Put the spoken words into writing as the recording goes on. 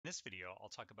this video, I'll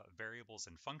talk about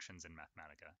variables and functions in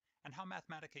Mathematica and how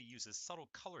Mathematica uses subtle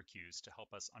color cues to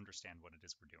help us understand what it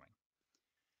is we're doing.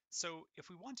 So if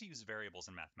we want to use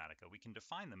variables in Mathematica, we can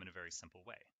define them in a very simple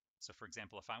way. So for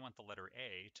example, if I want the letter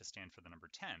A to stand for the number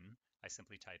 10, I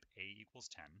simply type A equals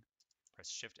 10,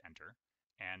 press Shift Enter,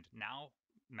 and now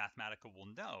Mathematica will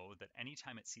know that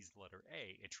anytime it sees the letter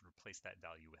A, it should replace that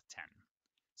value with 10.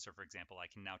 So for example,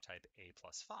 I can now type A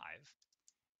plus 5,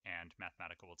 and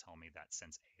Mathematica will tell me that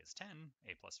since A is 10,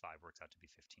 A plus 5 works out to be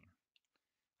 15.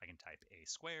 I can type A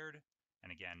squared,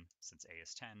 and again, since A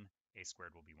is 10, A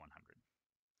squared will be 100.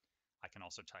 I can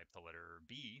also type the letter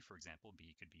B, for example,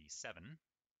 B could be 7,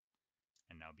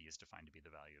 and now B is defined to be the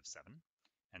value of 7.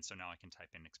 And so now I can type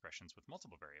in expressions with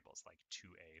multiple variables like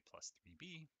 2A plus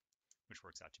 3B, which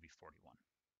works out to be 41.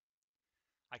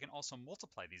 I can also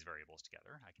multiply these variables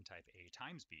together. I can type A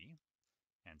times B,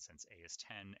 and since A is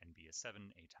 10 and B is 7,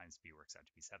 A times B works out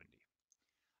to be 70.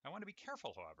 I want to be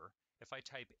careful, however. If I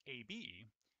type AB,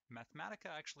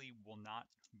 Mathematica actually will not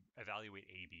evaluate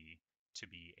AB to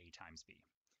be A times B.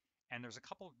 And there's a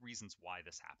couple of reasons why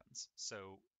this happens.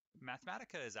 So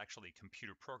Mathematica is actually a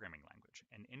computer programming language,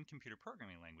 and in computer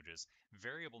programming languages,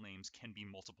 variable names can be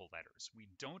multiple letters. We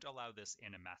don't allow this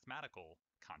in a mathematical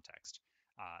context.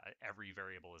 Every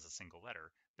variable is a single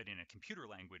letter, but in a computer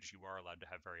language, you are allowed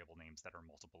to have variable names that are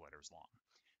multiple letters long.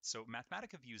 So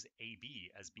Mathematica views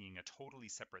AB as being a totally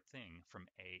separate thing from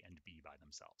A and B by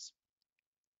themselves.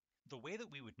 The way that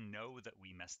we would know that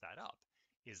we messed that up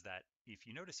is that if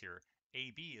you notice here,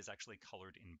 AB is actually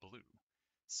colored in blue.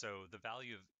 So the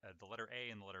value of the letter A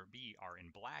and the letter B are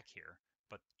in black here,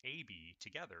 but AB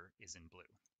together is in blue.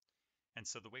 And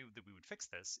so the way that we would fix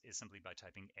this is simply by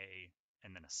typing A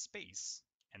and then a space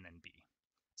and then B.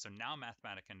 So now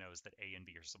Mathematica knows that A and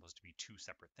B are supposed to be two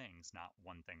separate things, not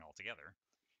one thing altogether.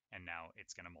 And now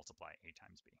it's going to multiply A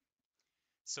times B.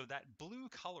 So that blue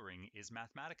coloring is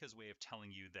Mathematica's way of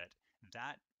telling you that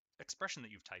that expression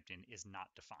that you've typed in is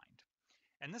not defined.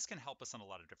 And this can help us in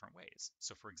a lot of different ways.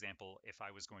 So for example, if I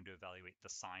was going to evaluate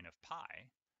the sign of pi,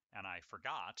 and I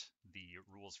forgot the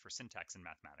rules for syntax in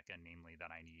Mathematica, namely that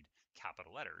I need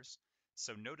capital letters.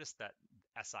 So notice that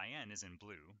SIN is in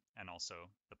blue, and also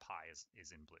the pi is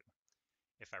in blue.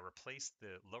 If I replace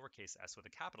the lowercase s with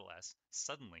a capital S,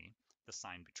 suddenly the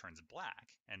sign turns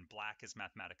black, and black is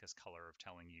Mathematica's color of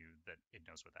telling you that it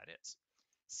knows what that is.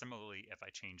 Similarly, if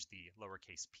I change the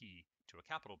lowercase p to a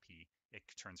capital P, it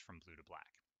turns from blue to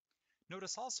black.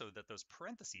 Notice also that those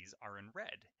parentheses are in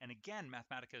red, and again,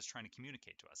 Mathematica is trying to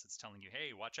communicate to us. It's telling you,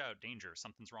 hey, watch out, danger,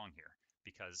 something's wrong here,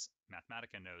 because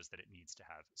Mathematica knows that it needs to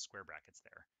have square brackets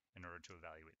there in order to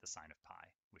evaluate the sign of pi,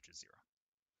 which is 0.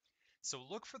 So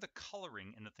look for the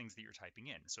coloring in the things that you're typing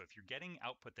in. So if you're getting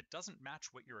output that doesn't match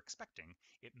what you're expecting,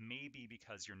 it may be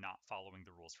because you're not following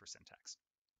the rules for syntax.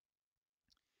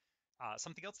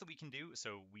 Something else that we can do,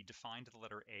 so we defined the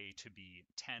letter A to be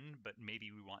 10, but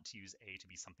maybe we want to use A to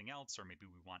be something else, or maybe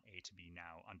we want A to be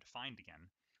now undefined again.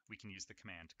 We can use the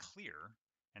command clear.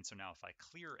 And so now if I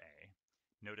clear A,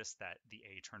 notice that the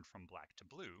A turned from black to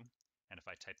blue. And if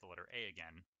I type the letter A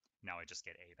again, now I just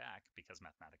get A back because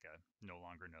Mathematica no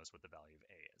longer knows what the value of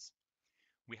A is.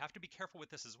 We have to be careful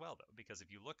with this as well, though, because if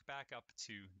you look back up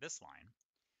to this line,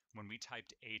 when we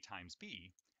typed A times B,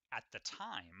 at the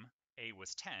time, A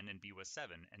was 10 and B was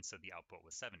 7, and so the output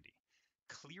was 70.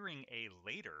 Clearing A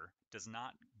later does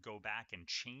not go back and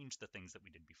change the things that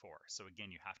we did before. So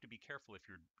again, you have to be careful if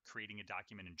you're creating a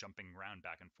document and jumping around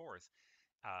back and forth.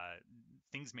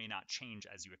 Things may not change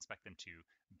as you expect them to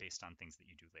based on things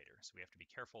that you do later. So we have to be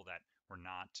careful that we're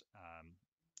not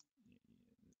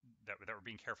that we're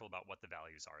being careful about what the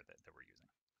values are that we're using.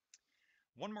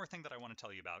 One more thing that I want to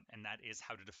tell you about, and that is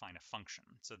how to define a function.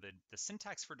 So the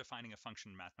syntax for defining a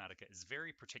function in Mathematica is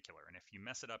very particular, and if you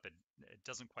mess it up, it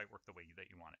doesn't quite work the way that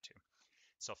you want it to.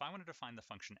 So if I want to define the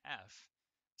function f,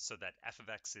 so that f of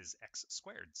x is x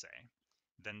squared, say,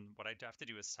 then what I'd have to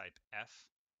do is type f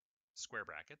square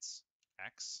brackets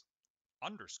x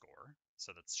underscore,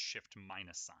 so that's shift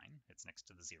minus sign, it's next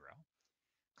to the 0,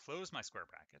 close my square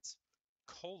brackets,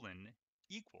 colon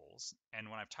equals,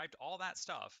 and when I've typed all that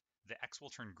stuff, the x will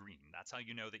turn green. That's how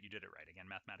you know that you did it right. Again,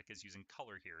 Mathematica is using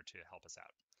color here to help us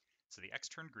out. So the x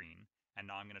turned green, and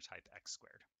now I'm going to type x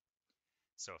squared.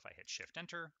 So if I hit Shift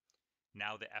Enter,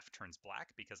 now the f turns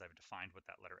black because I've defined what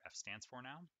that letter f stands for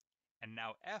now. And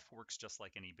now f works just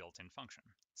like any built-in function.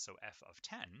 So f of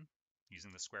 10,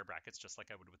 using the square brackets just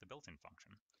like I would with the built-in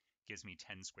function, gives me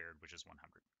 10 squared, which is 100.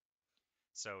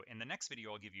 So in the next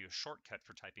video, I'll give you a shortcut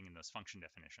for typing in those function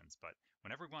definitions. But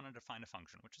whenever we want to define a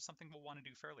function, which is something we'll want to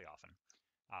do fairly often,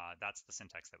 that's the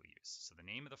syntax that we use. So the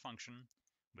name of the function,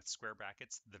 with square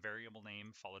brackets, the variable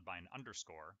name followed by an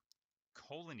underscore,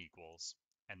 colon equals,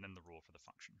 and then the rule for the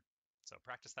function. So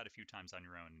practice that a few times on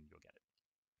your own and you'll get it.